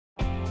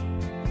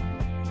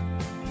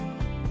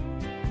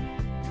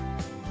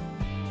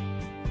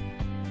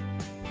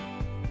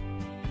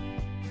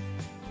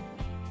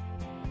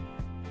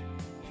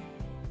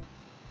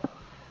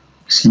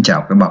Xin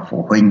chào các bậc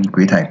phụ huynh,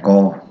 quý thầy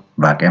cô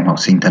và các em học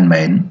sinh thân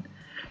mến.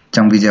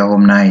 Trong video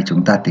hôm nay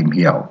chúng ta tìm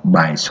hiểu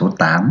bài số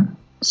 8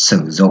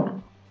 sử dụng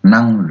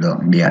năng lượng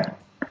điện,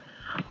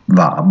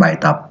 vở bài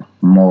tập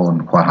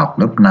môn khoa học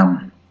lớp 5,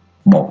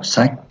 bộ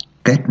sách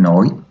kết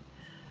nối.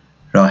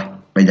 Rồi,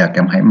 bây giờ các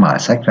em hãy mở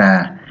sách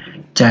ra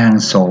trang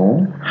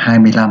số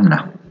 25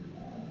 nào.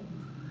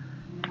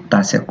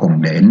 Ta sẽ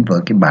cùng đến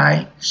với cái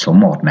bài số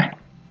 1 này.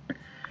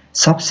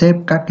 Sắp xếp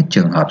các cái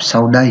trường hợp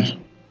sau đây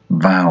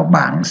vào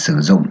bảng sử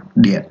dụng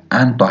điện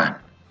an toàn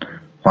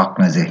hoặc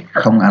là gì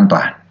không an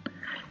toàn.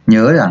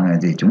 Nhớ rằng là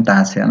gì, chúng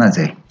ta sẽ là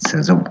gì,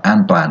 sử dụng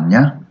an toàn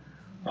nhé,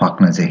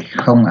 hoặc là gì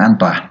không an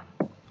toàn.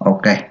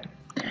 Ok,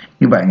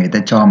 như vậy người ta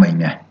cho mình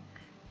này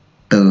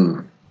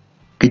từ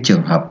cái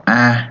trường hợp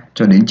A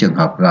cho đến trường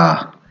hợp G,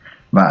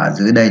 và ở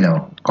dưới đây là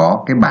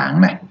có cái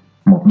bảng này,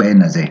 một bên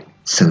là gì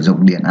sử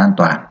dụng điện an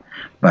toàn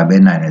và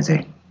bên này là gì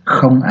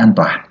không an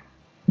toàn,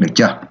 được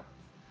chưa?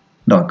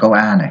 Rồi câu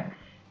A này,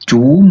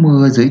 trú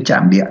mưa dưới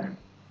trạm điện.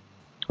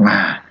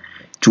 Và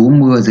trú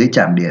mưa dưới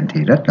trạm điện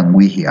thì rất là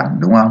nguy hiểm,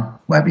 đúng không?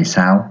 Bởi vì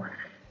sao?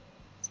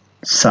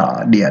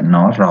 Sợ điện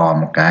nó rò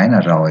một cái là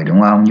rồi,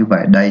 đúng không? Như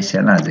vậy đây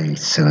sẽ là gì?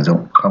 Sử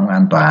dụng không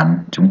an toàn.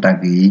 Chúng ta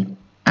ghi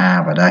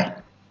A vào đây,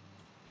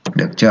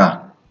 được chưa?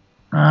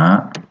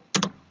 Đó.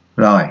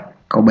 Rồi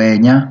câu B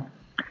nhé.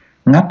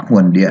 Ngắt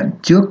nguồn điện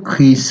trước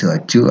khi sửa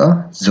chữa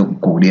dụng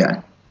cụ điện,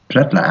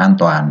 rất là an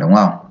toàn, đúng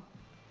không?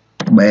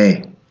 B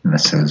là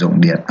sử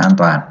dụng điện an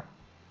toàn.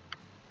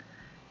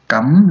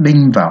 Cắm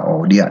đinh vào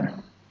ổ điện.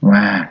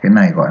 Và cái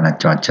này gọi là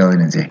trò chơi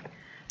là gì?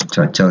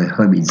 Trò chơi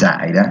hơi bị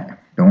dại đấy,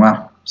 đúng không?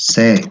 C,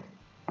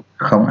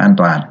 không an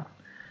toàn.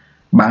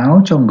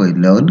 Báo cho người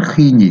lớn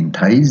khi nhìn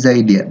thấy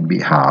dây điện bị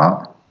hở.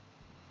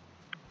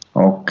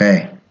 Ok,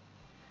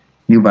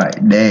 như vậy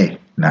D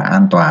là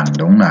an toàn,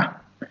 đúng nào?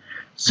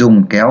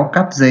 Dùng kéo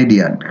cắt dây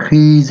điện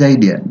khi dây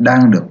điện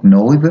đang được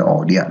nối với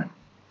ổ điện,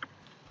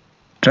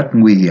 rất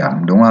nguy hiểm,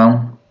 đúng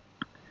không?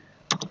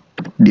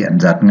 Điện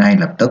giật ngay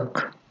lập tức.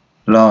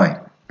 Rồi,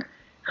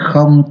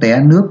 không té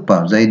nước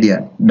vào dây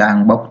điện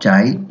đang bốc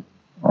cháy.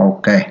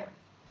 Ok,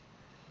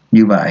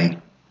 như vậy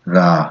G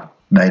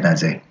đây là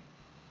gì?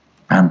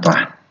 An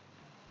toàn.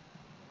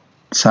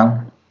 Xong.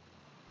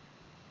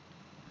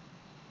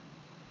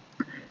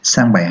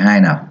 Sang bài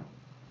 2 nào.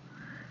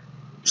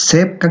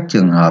 Xếp các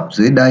trường hợp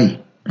dưới đây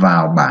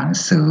vào bảng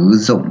sử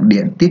dụng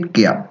điện tiết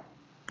kiệm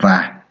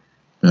và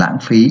lãng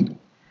phí.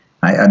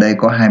 Đấy, ở đây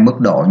có hai mức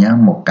độ nhé.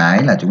 Một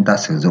cái là chúng ta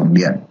sử dụng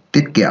điện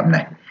tiết kiệm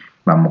này,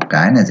 và một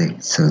cái là gì?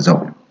 Sử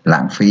dụng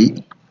lãng phí.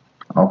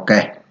 Ok.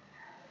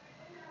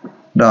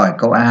 Rồi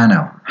câu A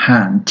nào.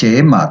 Hạn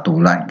chế mở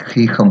tủ lạnh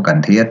khi không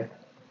cần thiết.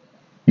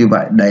 Như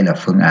vậy đây là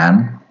phương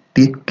án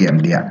tiết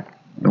kiệm điện,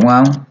 đúng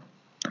không?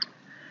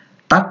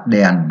 Tắt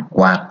đèn,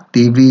 quạt,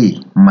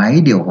 tivi,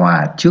 máy điều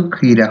hòa trước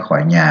khi ra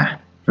khỏi nhà,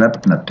 rất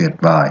là tuyệt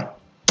vời,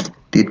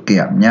 tiết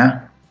kiệm nhá.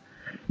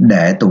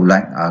 Để tủ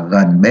lạnh ở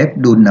gần bếp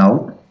đun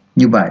nấu.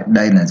 Như vậy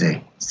đây là gì?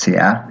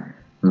 Sẽ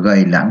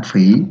gây lãng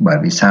phí. Bởi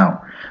vì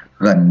sao?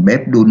 Gần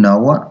bếp đun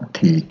nấu á,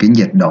 thì cái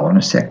nhiệt độ nó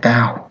sẽ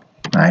cao.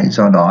 Đấy,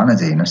 do đó là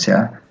gì? Nó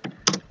sẽ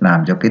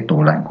làm cho cái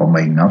tủ lạnh của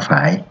mình nó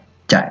phải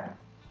chạy.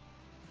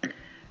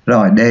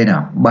 Rồi D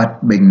nào.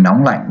 Bật bình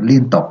nóng lạnh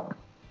liên tục.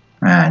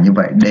 Như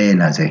vậy D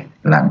là gì?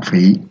 Lãng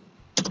phí.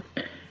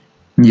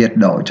 Nhiệt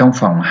độ trong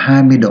phòng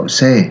 20 độ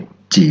C,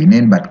 chỉ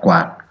nên bật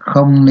quạt,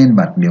 không nên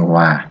bật điều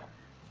hòa.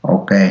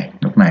 Ok,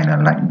 lúc này là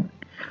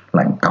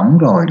lạnh cóng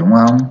rồi, đúng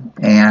không?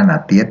 E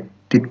là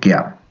tiết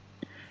kiệm.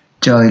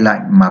 Trời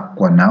lạnh mặc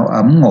quần áo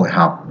ấm ngồi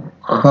học,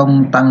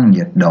 không tăng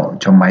nhiệt độ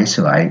cho máy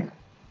sưởi.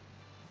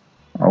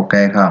 Ok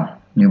không?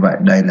 Như vậy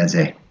đây là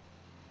gì?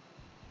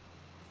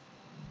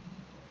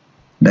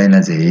 Đây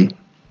là gì?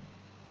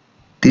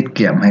 Tiết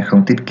kiệm hay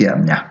không tiết kiệm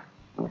nhỉ?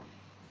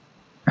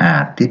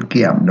 Tiết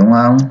kiệm, đúng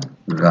không?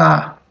 G.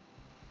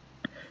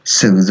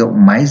 Sử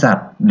dụng máy giặt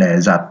để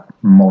giặt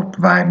một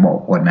vài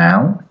bộ quần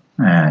áo.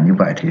 Như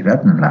vậy thì rất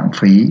là lãng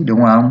phí,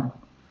 đúng không?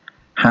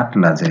 H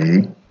là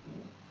gì?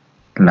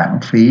 Lãng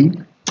phí.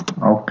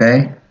 Ok.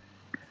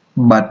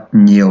 Bật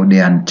nhiều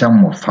đèn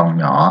trong một phòng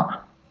nhỏ,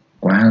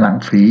 quá lãng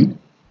phí,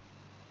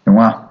 đúng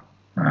không?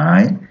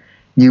 Đấy.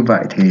 Như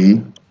vậy thì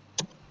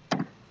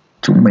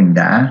chúng mình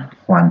đã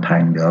hoàn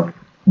thành được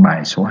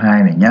bài số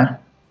 2 này nhé.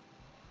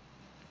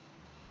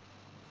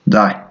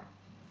 Rồi,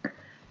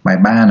 bài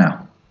 3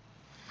 nào.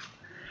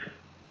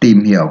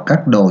 Tìm hiểu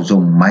các đồ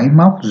dùng máy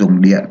móc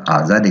dùng điện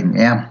ở gia đình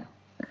em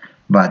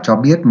và cho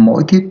biết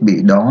mỗi thiết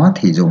bị đó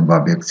thì dùng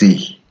vào việc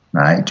gì.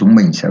 Đấy, chúng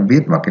mình sẽ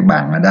viết vào cái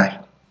bảng ở đây.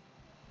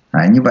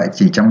 Đấy, như vậy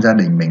chỉ trong gia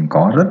đình mình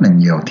có rất là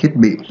nhiều thiết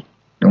bị,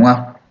 đúng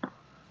không?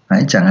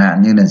 Đấy, chẳng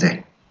hạn như là gì?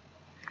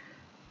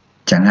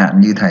 Chẳng hạn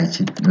như thầy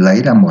chỉ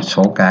lấy ra một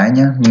số cái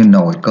nhé, như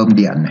nồi cơm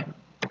điện này.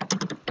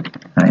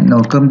 Đấy,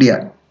 nồi cơm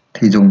điện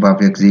thì dùng vào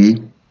việc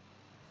gì?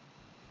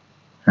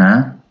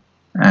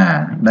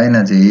 Đây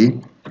là gì?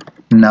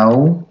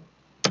 Nấu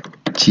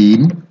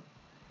chín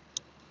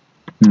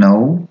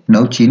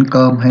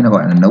cơm, hay là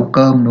gọi là nấu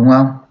cơm, đúng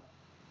không?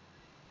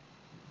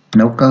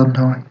 Nấu cơm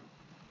thôi.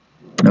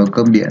 Nồi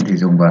cơm điện thì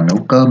dùng vào nấu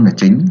cơm là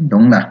chính,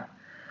 đúng không nào?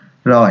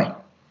 Rồi,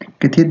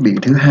 cái thiết bị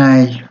thứ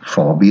hai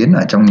phổ biến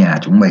ở trong nhà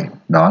chúng mình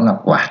đó là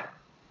quạt.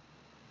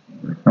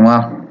 Đúng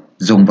không?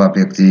 Dùng vào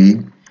việc gì?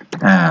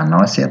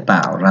 Nó sẽ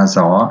tạo ra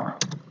gió,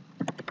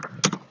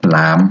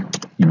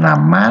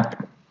 làm mát.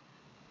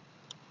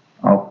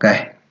 Ok.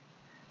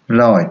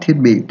 Rồi, thiết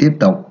bị tiếp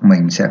tục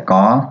mình sẽ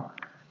có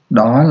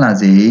đó là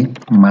gì?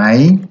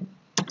 Máy.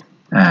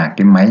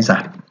 Cái máy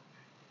giặt.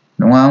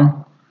 Đúng không?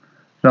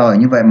 Rồi,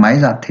 như vậy máy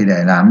giặt thì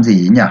để làm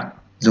gì nhỉ?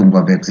 Dùng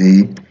vào việc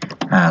gì?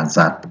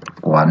 Giặt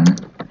quần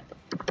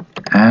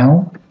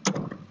áo.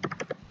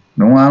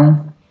 Đúng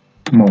không?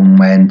 Mùng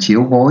mền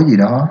chiếu gối gì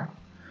đó.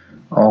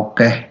 Ok.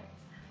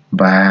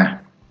 Và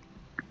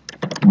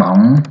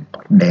bóng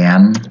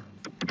đèn.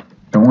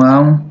 Đúng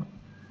không?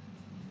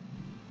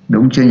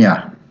 Đúng chưa nhỉ?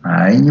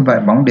 Đấy, như vậy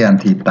bóng đèn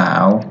thì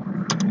tạo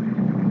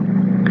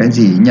cái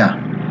gì nhỉ?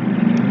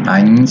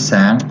 Ánh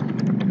sáng.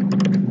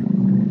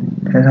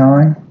 Thế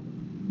thôi.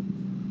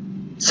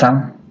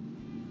 Xong.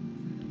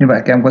 Như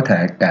vậy các em có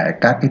thể kể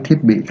các cái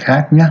thiết bị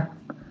khác nhé.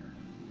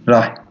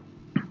 Rồi,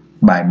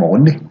 bài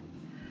 4 đi.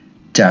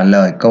 Trả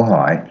lời câu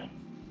hỏi.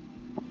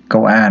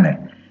 Câu A này.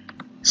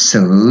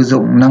 Sử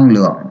dụng năng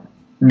lượng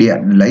điện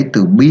lấy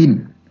từ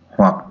pin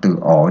hoặc từ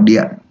ổ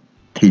điện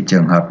thì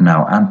trường hợp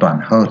nào an toàn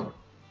hơn?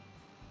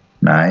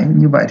 Đấy,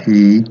 như vậy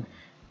thì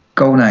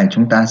câu này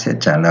chúng ta sẽ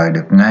trả lời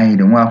được ngay,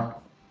 đúng không?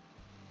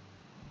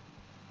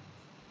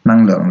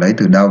 Năng lượng lấy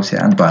từ đâu sẽ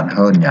an toàn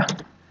hơn nhỉ?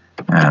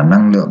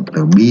 Năng lượng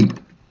từ pin,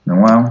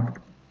 đúng không?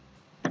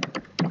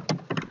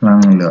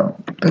 Năng lượng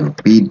từ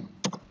pin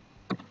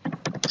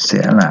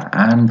sẽ là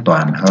an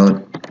toàn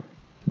hơn,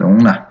 đúng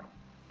không nào?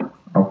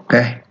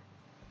 Ok.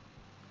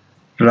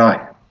 Rồi,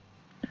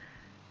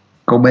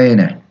 câu B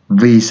này.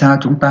 Vì sao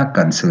chúng ta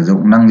cần sử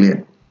dụng năng lượng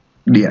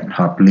điện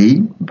hợp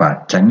lý và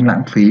tránh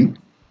lãng phí?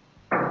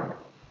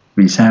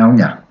 Vì sao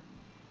nhỉ?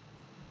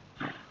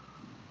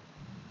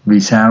 Vì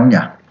sao nhỉ?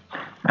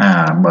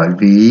 Bởi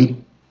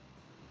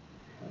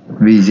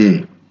vì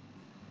gì?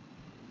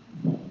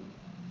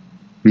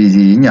 Vì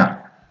gì nhỉ?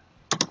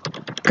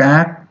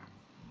 Các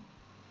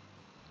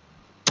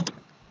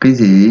cái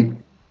gì?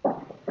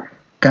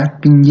 Các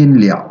cái nhiên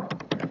liệu.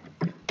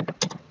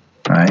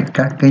 Đấy,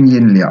 các cái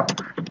nhiên liệu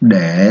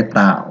để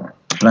tạo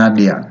ra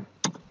điện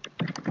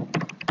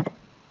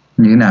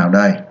như nào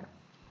đây?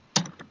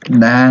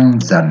 Đang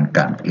dần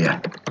cạn kiệt.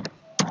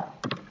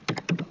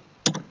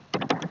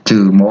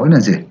 Trừ mỗi là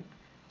gì?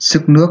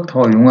 Sức nước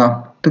thôi, đúng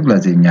không? Tức là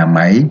gì? Nhà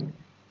máy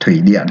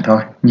thủy điện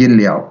thôi. Nhiên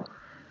liệu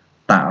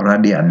tạo ra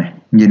điện này,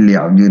 nhiên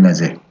liệu như là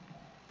gì?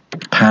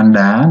 Than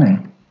đá này,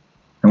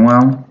 đúng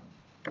không?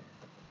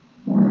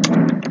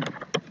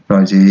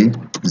 Rồi gì?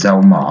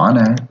 Dầu mỏ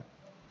này.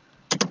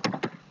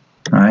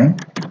 Đấy.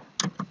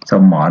 Dầu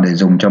mỏ để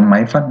dùng cho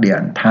máy phát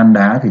điện. Than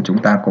đá thì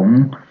chúng ta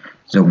cũng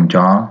dùng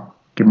cho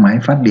cái máy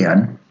phát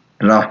điện.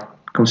 Rồi,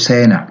 câu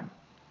C nào.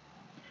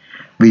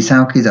 Vì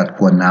sao khi giặt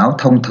quần áo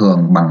thông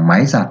thường bằng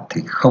máy giặt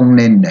thì không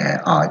nên để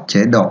ở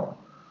chế độ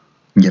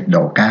nhiệt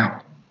độ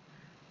cao?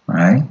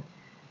 Đấy.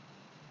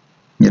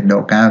 Nhiệt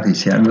độ cao thì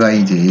sẽ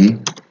gây gì?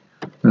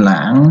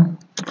 Lãng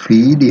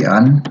phí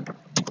điện,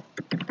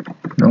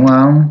 đúng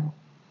không?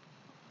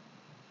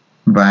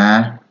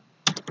 Và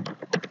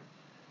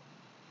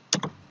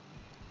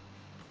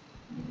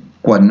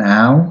quần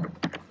áo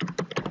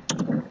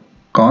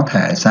có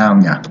thể sao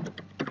nhỉ?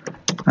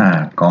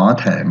 Có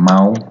thể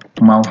mau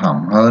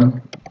hỏng hơn,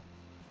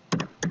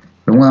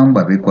 đúng không?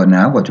 Bởi vì quần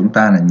áo của chúng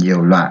ta là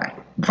nhiều loại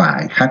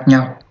vải khác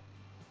nhau.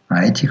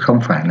 Đấy, chứ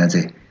không phải là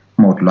gì?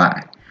 Một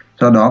loại.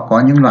 Do đó có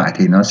những loại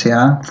thì nó sẽ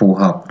phù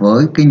hợp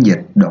với cái nhiệt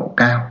độ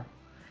cao.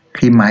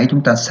 Khi máy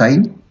chúng ta sấy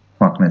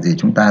hoặc là gì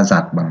chúng ta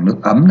giặt bằng nước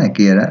ấm này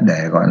kia đó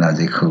để gọi là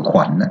gì? Khử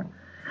khuẩn đó.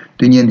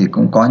 Tuy nhiên thì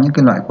cũng có những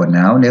cái loại quần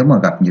áo nếu mà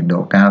gặp nhiệt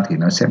độ cao thì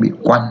nó sẽ bị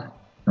quăn,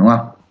 đúng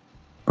không?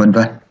 Vân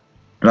vân.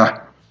 Rồi,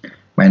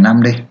 bài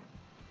 5 đi.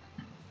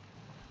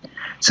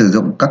 Sử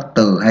dụng các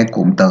từ hay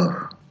cụm từ.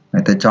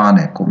 Người ta cho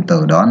này, cụm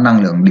từ đó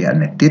năng lượng điện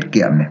này, tiết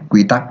kiệm này,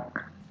 quy tắc.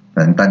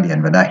 Và chúng ta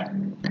điền vào đây.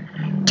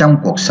 Trong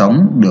cuộc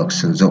sống được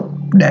sử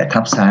dụng để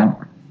thắp sáng.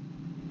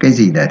 Cái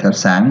gì để thắp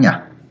sáng nhỉ?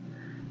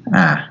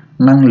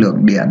 Năng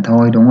lượng điện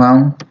thôi, đúng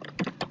không?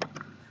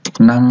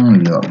 Năng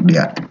lượng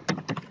điện.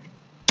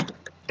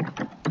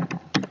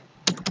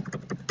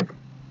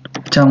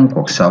 Trong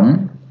cuộc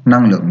sống,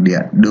 năng lượng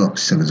điện được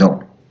sử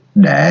dụng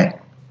để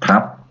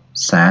thắp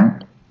sáng.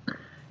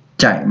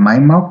 Chạy máy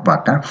móc và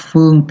các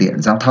phương tiện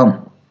giao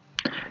thông.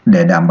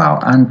 Để đảm bảo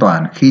an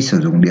toàn khi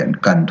sử dụng điện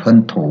cần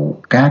tuân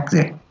thủ các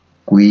gì?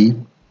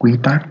 Quy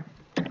tắc.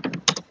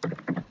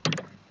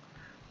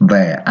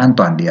 Về an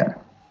toàn điện.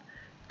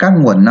 Các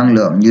nguồn năng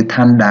lượng như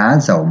than đá,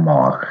 dầu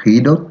mỏ,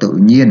 khí đốt tự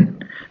nhiên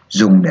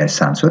dùng để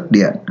sản xuất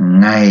điện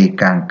ngày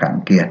càng cạn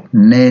kiệt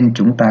nên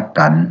chúng ta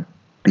cần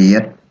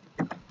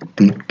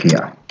tiết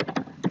kiệm.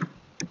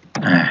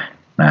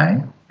 Đấy,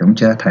 đúng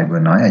chưa? Thầy vừa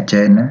nói ở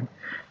trên đó.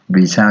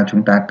 Vì sao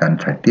chúng ta cần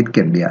phải tiết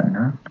kiệm điện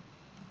đó?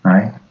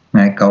 Đấy,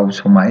 ngay câu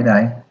số mấy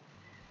đây?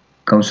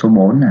 Câu số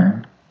 4 nè.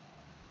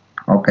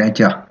 Ok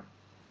chưa?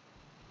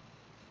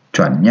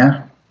 Chuẩn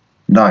nhá.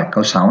 Rồi,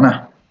 câu 6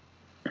 nào.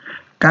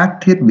 các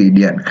thiết bị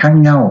điện khác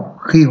nhau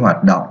khi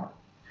hoạt động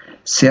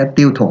sẽ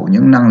tiêu thụ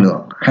những năng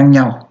lượng khác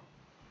nhau.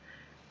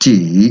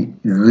 Chỉ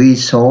ghi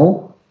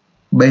số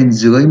bên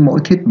dưới mỗi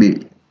thiết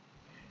bị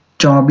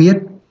cho biết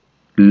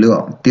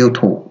lượng tiêu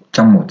thụ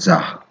trong 1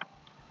 giờ.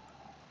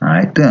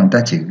 Đấy, tức là người ta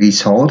chỉ ghi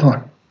số thôi.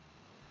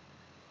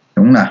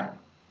 Đúng nào?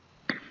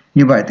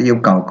 Như vậy tôi yêu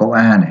cầu câu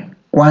A này,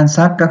 quan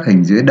sát các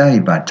hình dưới đây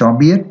và cho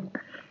biết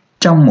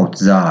trong 1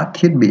 giờ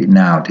thiết bị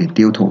nào thì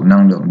tiêu thụ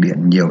năng lượng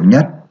điện nhiều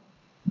nhất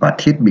và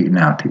thiết bị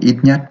nào thì ít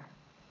nhất.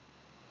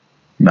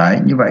 Đấy,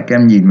 như vậy các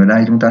em nhìn vào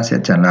đây chúng ta sẽ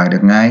trả lời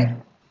được ngay.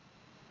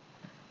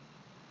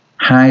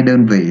 2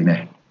 đơn vị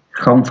này,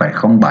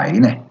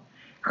 0,07 này,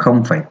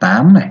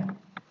 0,8 này,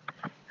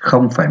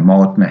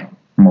 0,1 này,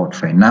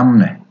 1,5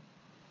 này,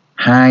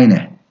 2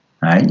 này.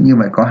 Đấy, như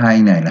vậy có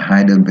 2 này là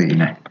 2 đơn vị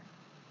này.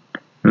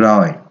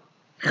 Rồi,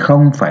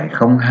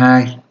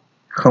 0,02,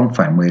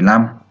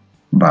 0,15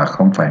 và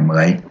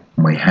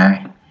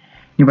 0,12.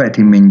 Như vậy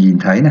thì mình nhìn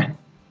thấy này,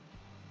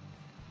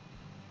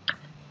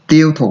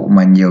 tiêu thụ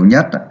mà nhiều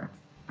nhất,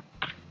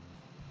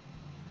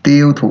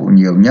 tiêu thụ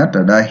nhiều nhất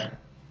ở đây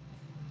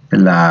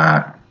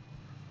là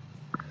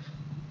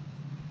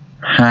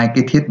 2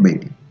 cái thiết bị,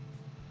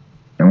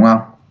 đúng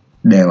không?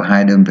 Đều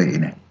 2 đơn vị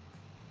này,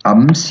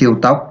 ấm siêu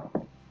tốc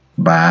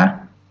và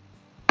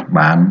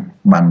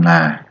bàn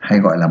là hay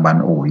gọi là bàn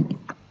ủi,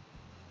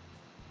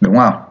 đúng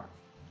không?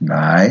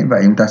 Đấy,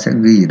 vậy chúng ta sẽ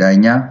ghi ở đây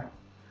nhá.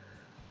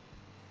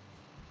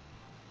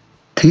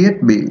 Thiết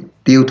bị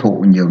tiêu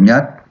thụ nhiều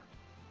nhất,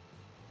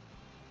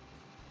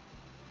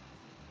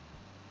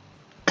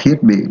 thiết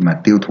bị mà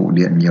tiêu thụ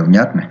điện nhiều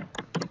nhất này,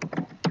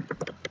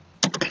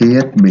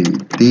 thiết bị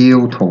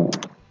tiêu thụ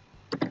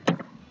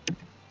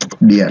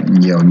điện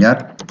nhiều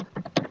nhất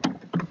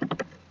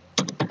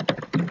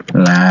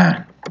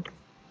là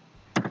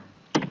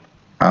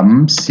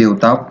ấm siêu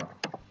tốc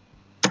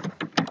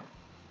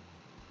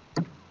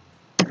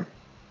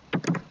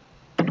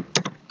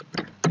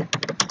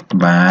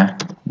và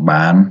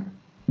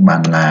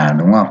bàn là,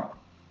 đúng không?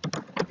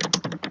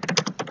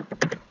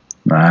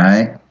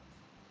 Đấy,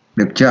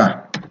 được chưa?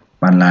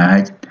 Bàn là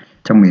hay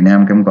trong miền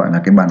Nam em gọi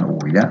là cái bàn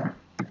ủi đó.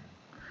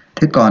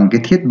 Thế còn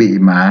cái thiết bị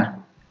mà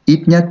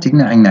ít nhất chính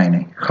là anh này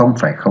này,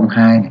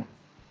 0,02 này.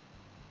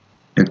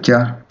 Được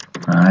chưa?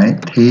 Đấy,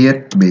 thiết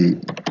bị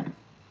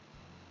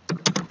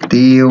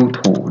tiêu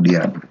thụ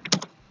điện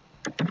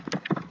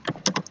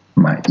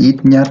mà ít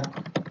nhất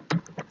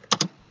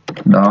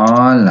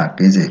đó là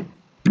cái gì?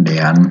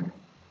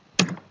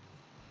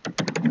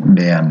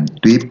 Đèn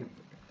tuyếp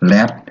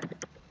LED.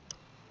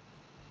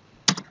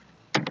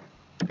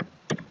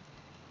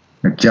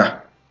 Được chưa?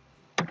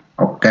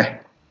 Ok.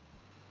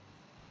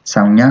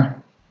 Xong nhá.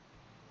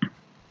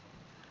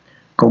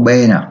 Câu B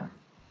nào.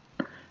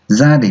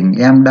 Gia đình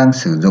em đang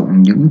sử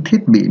dụng những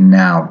thiết bị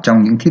nào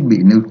trong những thiết bị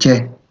nêu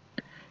trên?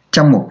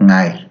 Trong một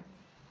ngày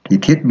thì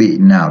thiết bị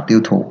nào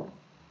tiêu thụ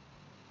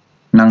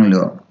năng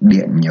lượng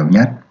điện nhiều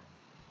nhất?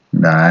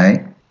 Đấy.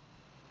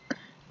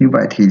 Như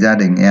vậy thì gia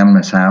đình em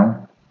là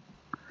sao?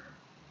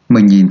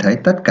 Mình nhìn thấy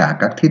tất cả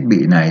các thiết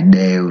bị này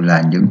đều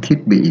là những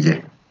thiết bị gì?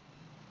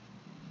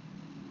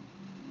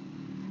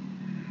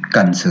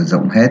 Cần sử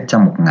dụng hết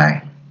trong một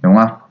ngày, đúng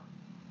không?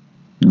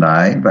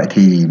 Đấy, vậy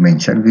thì mình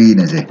sẽ ghi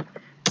là gì?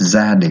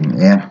 Gia đình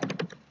em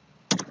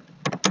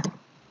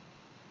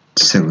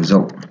sử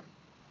dụng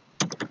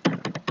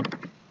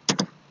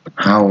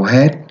hầu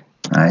hết,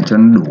 đấy, cho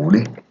nó đủ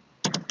đi,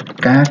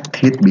 các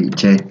thiết bị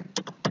trên,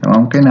 đúng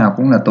không? Cái nào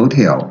cũng là tối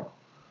thiểu,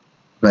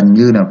 gần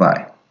như là vậy,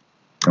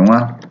 đúng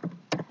không?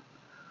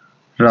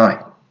 Rồi,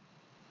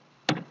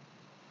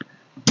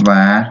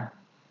 và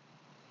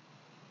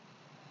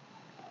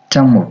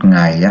trong một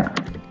ngày á,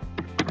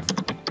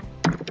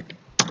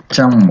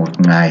 trong một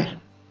ngày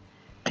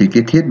thì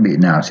cái thiết bị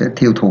nào sẽ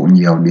tiêu thụ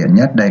nhiều điện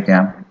nhất đây các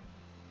em?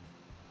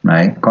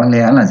 Đấy, có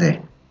lẽ là gì?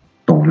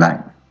 Tủ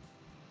lạnh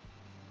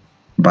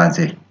và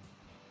gì?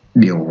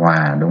 Điều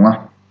hòa, đúng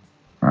không?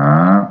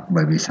 Đó,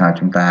 bởi vì sao?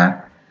 Chúng ta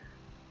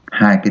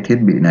hai cái thiết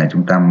bị này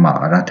chúng ta mở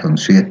ra thường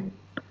xuyên.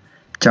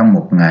 Trong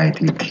một ngày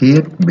thì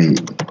thiết bị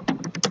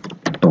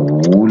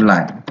tủ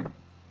lạnh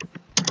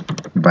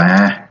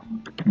và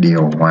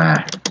điều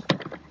hòa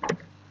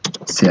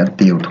sẽ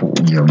tiêu thụ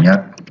nhiều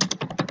nhất,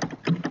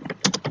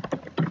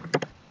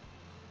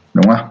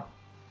 đúng không?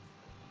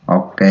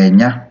 Ok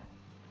nhá.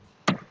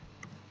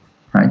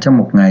 Đấy, trong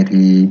một ngày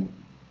thì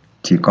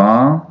chỉ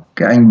có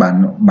cái anh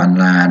bàn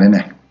là đây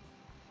này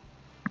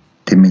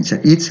thì mình sẽ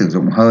ít sử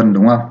dụng hơn,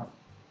 đúng không?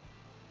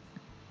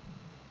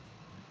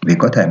 Vì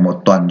có thể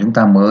một tuần chúng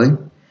ta mới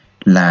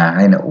là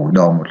hay là ủi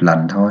đồ một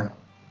lần thôi.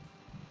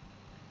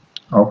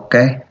 Ok.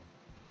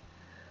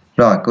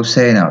 Rồi, câu C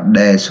nào.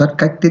 Đề xuất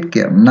cách tiết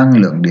kiệm năng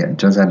lượng điện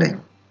cho gia đình.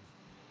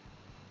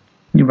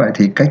 Như vậy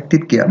thì cách tiết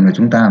kiệm của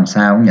chúng ta làm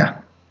sao nhỉ?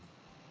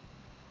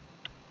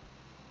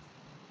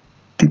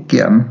 Tiết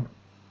kiệm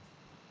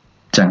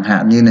chẳng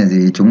hạn như là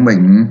gì? Chúng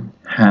mình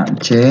hạn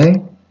chế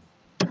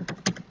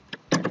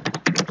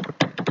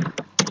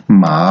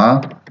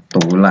mở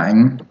tủ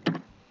lạnh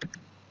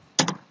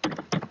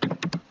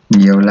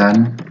nhiều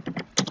lần,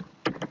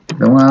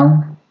 đúng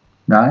không?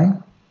 Đấy,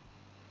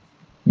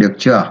 Được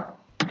chưa?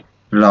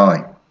 Rồi.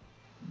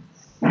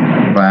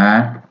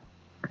 Và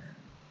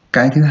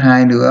cái thứ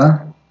hai nữa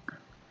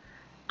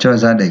cho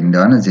gia đình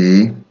đó là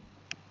gì?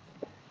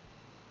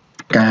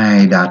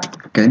 Cài đặt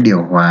cái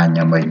điều hòa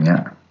nhà mình á.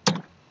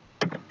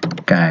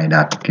 Cài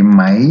đặt cái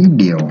máy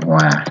điều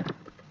hòa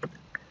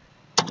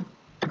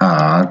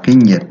ở cái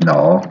nhiệt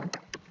độ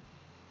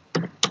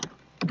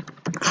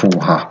phù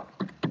hợp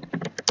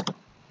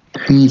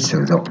khi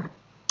sử dụng.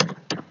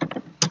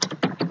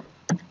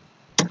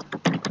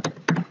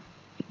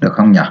 Được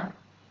không nhỉ?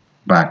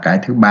 Và cái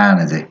thứ ba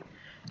là gì?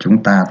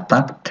 Chúng ta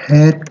tắt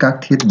hết các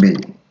thiết bị.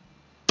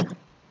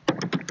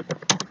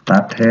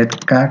 Tắt hết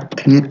các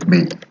thiết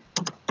bị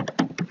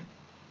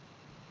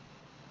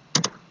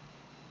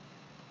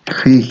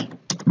khi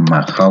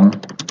mà không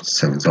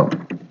sử dụng.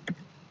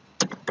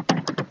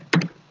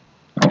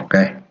 Ok.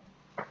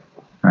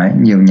 Đấy,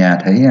 nhiều nhà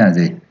thấy là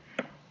gì?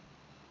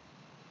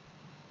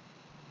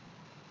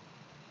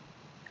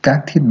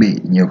 Các thiết bị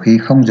nhiều khi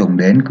không dùng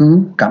đến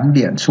cứ cắm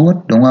điện suốt,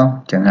 đúng không?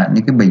 Chẳng hạn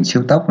như cái bình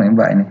siêu tốc này như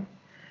vậy này.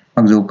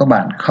 Mặc dù các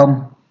bạn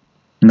không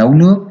nấu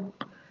nước,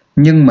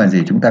 nhưng mà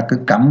gì, chúng ta cứ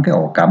cắm cái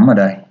ổ cắm ở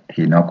đây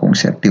thì nó cũng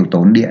sẽ tiêu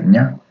tốn điện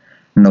nhé.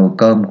 Nồi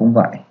cơm cũng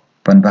vậy,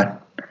 vân vân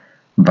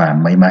và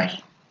mây mây.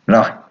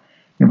 Rồi,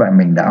 như vậy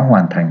mình đã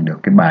hoàn thành được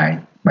cái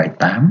bài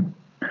 8.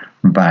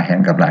 Và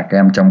hẹn gặp lại các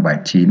em trong bài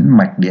 9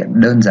 mạch điện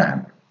đơn giản.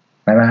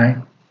 Bye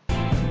bye.